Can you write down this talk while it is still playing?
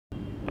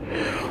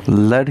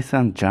Ladies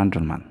and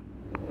gentlemen,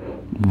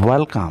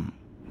 welcome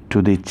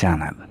to the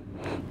channel.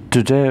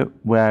 Today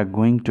we are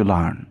going to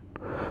learn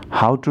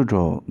how to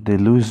draw the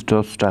Lewis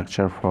dot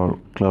structure for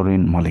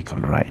chlorine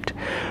molecule, right?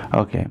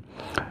 Okay,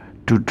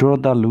 to draw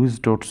the Lewis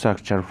dot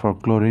structure for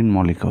chlorine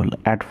molecule,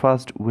 at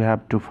first we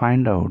have to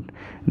find out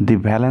the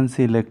valence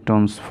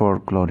electrons for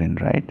chlorine,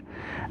 right?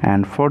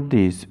 And for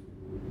this,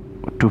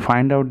 to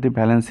find out the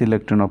valence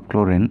electron of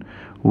chlorine,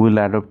 we will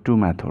adopt two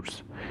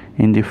methods.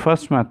 In the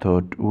first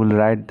method, we will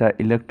write the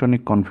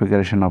electronic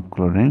configuration of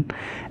chlorine.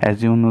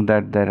 As you know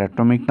that the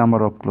atomic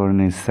number of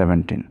chlorine is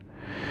 17.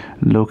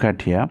 Look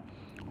at here.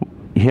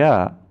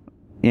 Here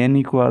n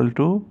equal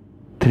to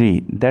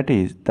 3. That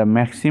is the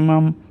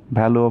maximum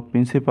value of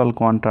principal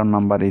quantum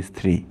number is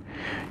 3.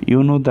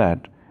 You know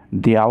that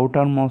the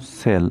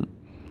outermost shell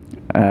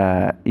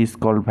is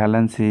called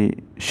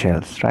valency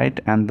shells, right?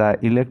 And the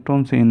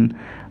electrons in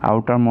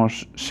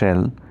outermost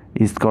shell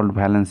is called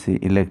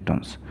valency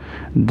electrons.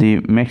 The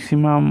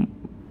maximum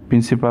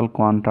principal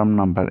quantum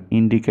number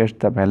indicates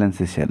the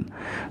valency shell.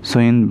 So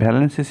in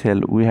valency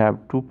shell we have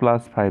 2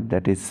 plus 5,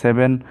 that is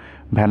 7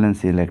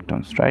 valency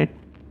electrons, right?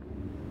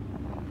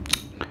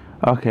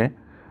 Okay,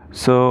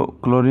 so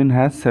chlorine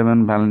has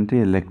 7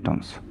 valency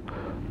electrons,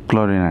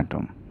 chlorine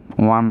atom,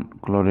 1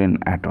 chlorine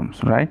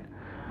atoms, right?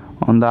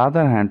 On the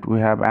other hand, we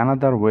have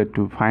another way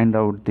to find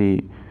out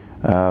the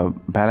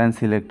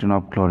valence electron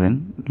of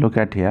chlorine. Look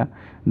at here.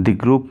 The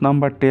group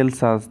number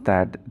tells us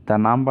that the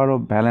number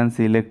of valence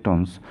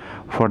electrons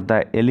for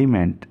the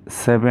element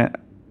 7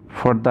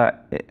 for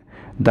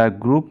the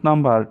group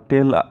number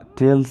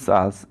tells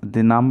us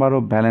the number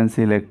of valence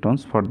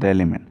electrons for the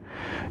element.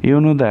 You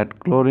know that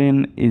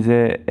chlorine is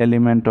a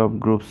element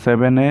of group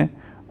 7a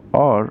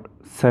or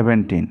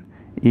 17.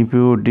 If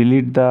you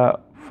delete the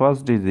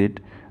first digit,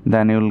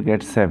 then you will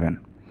get 7,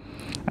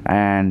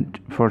 and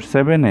for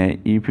 7a,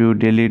 if you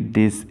delete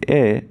this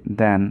a,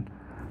 then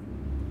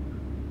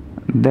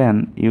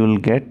you will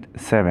get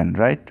 7,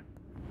 right?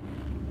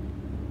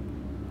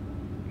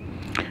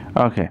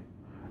 Okay,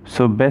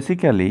 so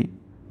basically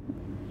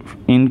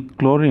in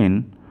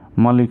chlorine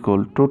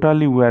molecule,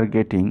 totally we are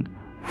getting,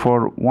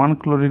 for 1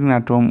 chlorine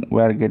atom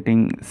we are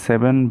getting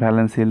 7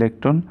 valence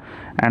electron,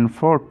 and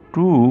for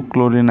 2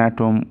 chlorine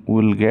atom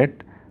we will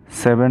get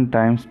 7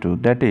 times 2,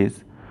 that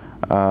is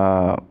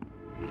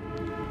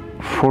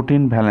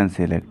 14 valence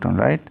electron,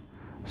 right?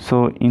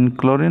 So in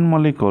chlorine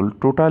molecule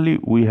totally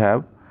we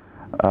have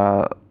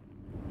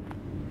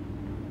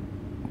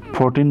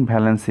 14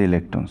 valence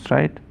electrons,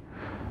 right?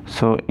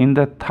 So in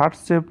the third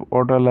step,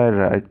 what will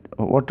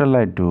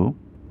I do?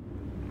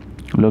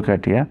 Look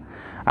at here.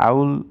 I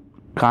will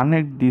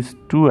connect these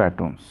two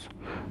atoms.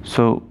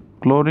 So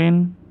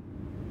chlorine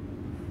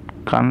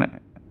connect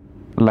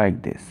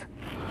like this.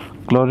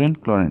 Chlorine.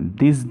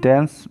 This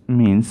dash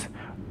means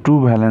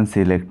 2 valence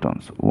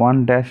electrons.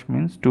 1 dash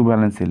means 2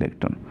 valence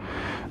electron.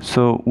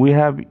 So we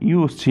have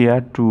used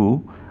here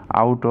 2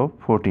 out of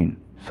 14.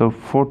 So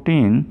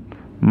 14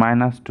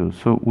 minus 2.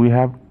 So we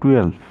have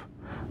 12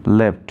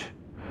 left.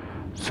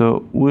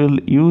 So we'll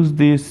use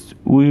this.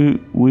 We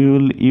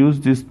will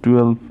use this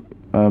 12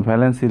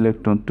 valence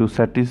electron to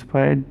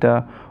satisfy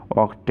the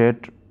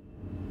octet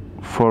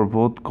for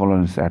both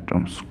chlorine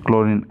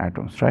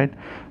atoms, right?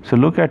 So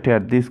look at here.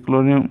 This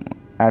chlorine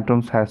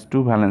atoms has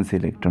 2 valence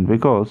electron,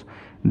 because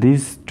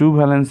these 2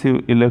 valence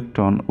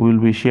electron will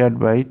be shared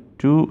by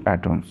 2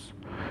 atoms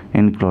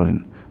in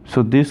chlorine.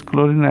 So this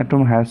chlorine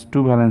atom has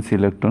 2 valence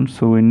electrons,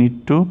 so we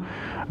need to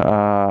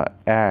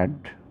add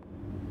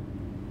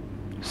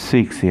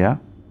 6 here.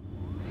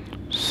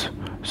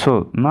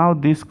 So now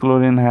this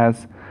chlorine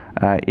has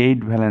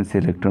 8 valence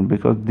electron,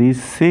 because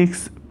these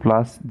 6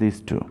 plus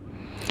these 2.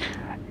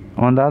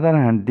 On the other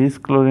hand, this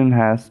chlorine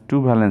has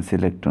 2 valence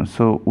electrons,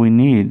 so we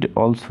need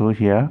also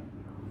here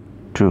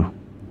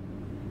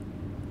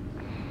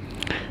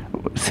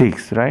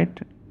 6, right?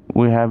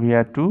 We have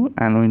here 2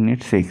 and we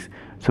need 6.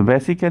 So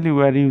basically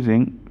we are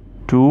using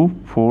 2,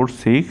 4,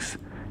 6,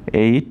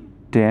 8,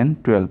 10,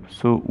 12.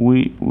 So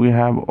we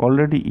have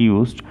already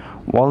used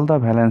all the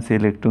valence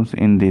electrons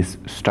in this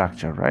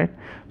structure, right?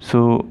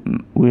 So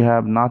we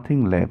have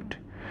nothing left.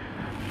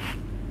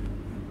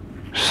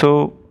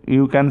 So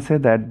you can say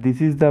that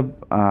this is the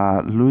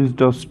Lewis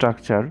dot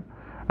structure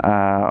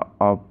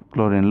of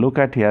chlorine. Look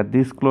at here.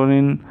 This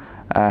chlorine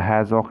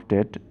has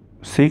octet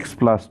 6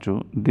 plus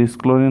 2. This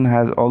chlorine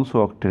has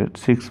also octet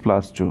 6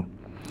 plus 2.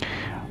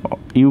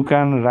 You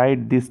can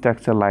write this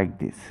structure like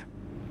this: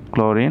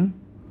 chlorine,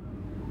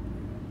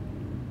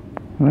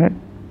 right?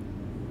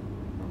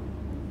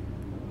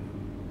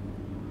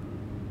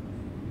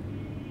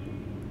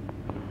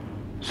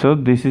 So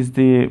this is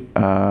the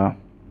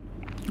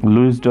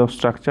Lewis dot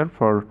structure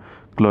for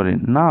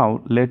chlorine.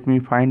 Now let me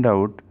find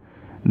out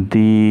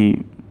the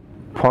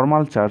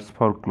formal charge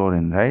for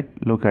chlorine, right?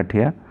 Look at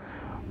here.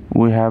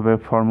 We have a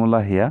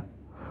formula here.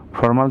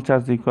 Formal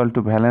charge equal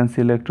to valence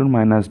electron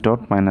minus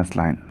dot minus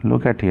line.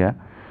 Look at here.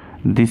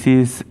 This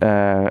is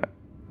the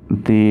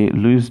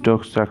Lewis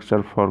dot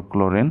structure for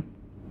chlorine.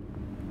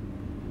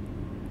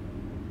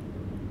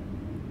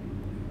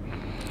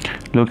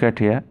 Look at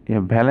here,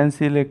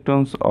 valence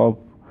electrons of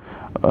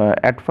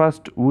at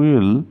first we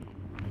will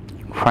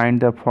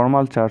find the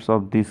formal charge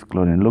of this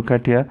chlorine. Look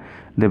at here,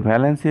 the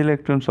valence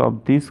electrons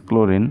of this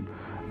chlorine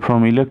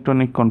from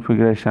electronic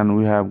configuration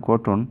we have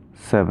gotten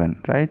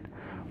 7, right?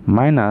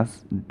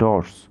 Minus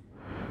dots,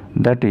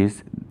 that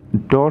is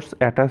dots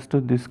attached to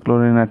this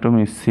chlorine atom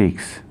is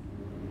 6,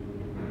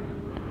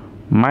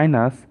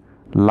 minus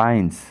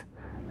lines,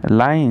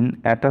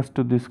 line attached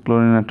to this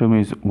chlorine atom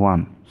is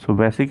 1. So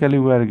basically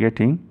we are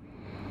getting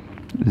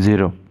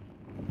 0.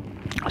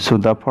 So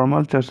the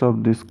formal charge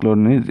of this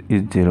chlorine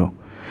is 0.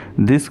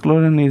 This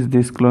chlorine is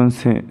this chlorine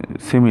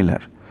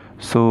similar,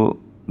 so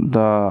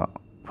the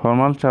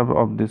formal charge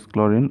of this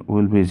chlorine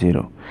will be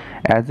 0.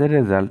 As a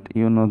result,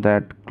 you know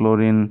that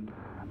chlorine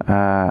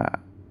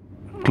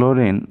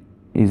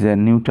is a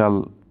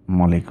neutral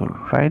molecule,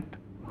 right?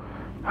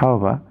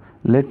 However,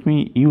 let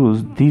me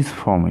use this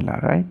formula,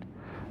 right?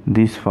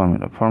 This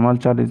formula, formal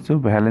charge is the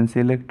valence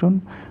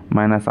electron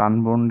minus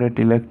unbonded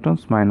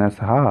electrons minus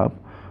half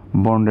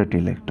bonded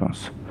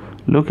electrons.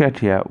 Look at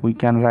here, we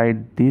can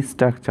write this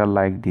structure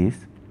like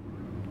this.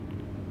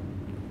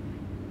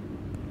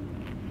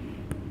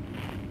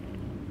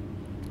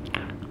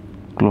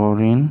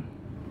 Chlorine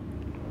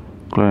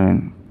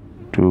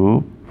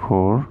 2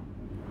 4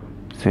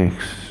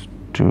 6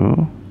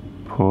 2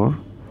 4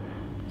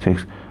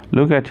 6.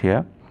 Look at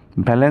here,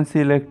 valence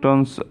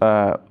electrons,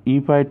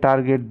 if I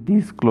target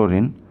this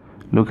chlorine,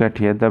 look at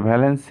here, the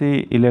valence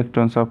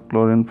electrons of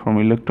chlorine from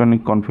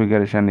electronic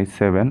configuration is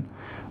 7,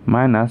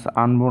 minus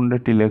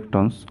unbonded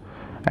electrons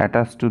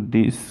attached to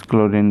this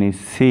chlorine is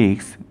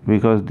 6,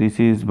 because this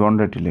is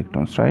bonded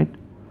electrons, right?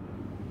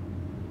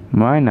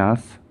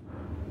 Minus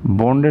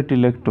bonded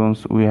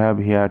electrons we have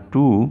here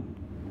 2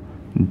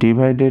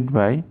 divided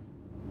by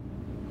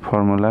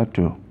formula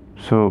 2.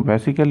 So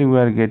basically we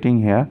are getting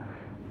here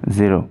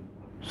 0.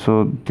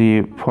 So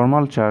the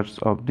formal charge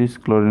of this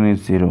chlorine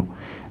is 0.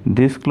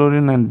 This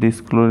chlorine and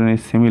this chlorine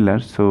is similar,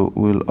 so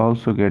we will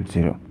also get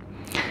 0.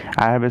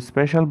 I have a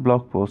special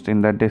blog post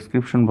in the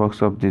description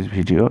box of this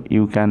video.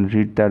 You can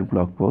read that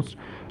blog post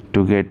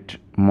to get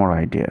more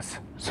ideas.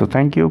 So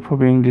thank you for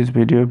viewing this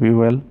video. Be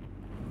well.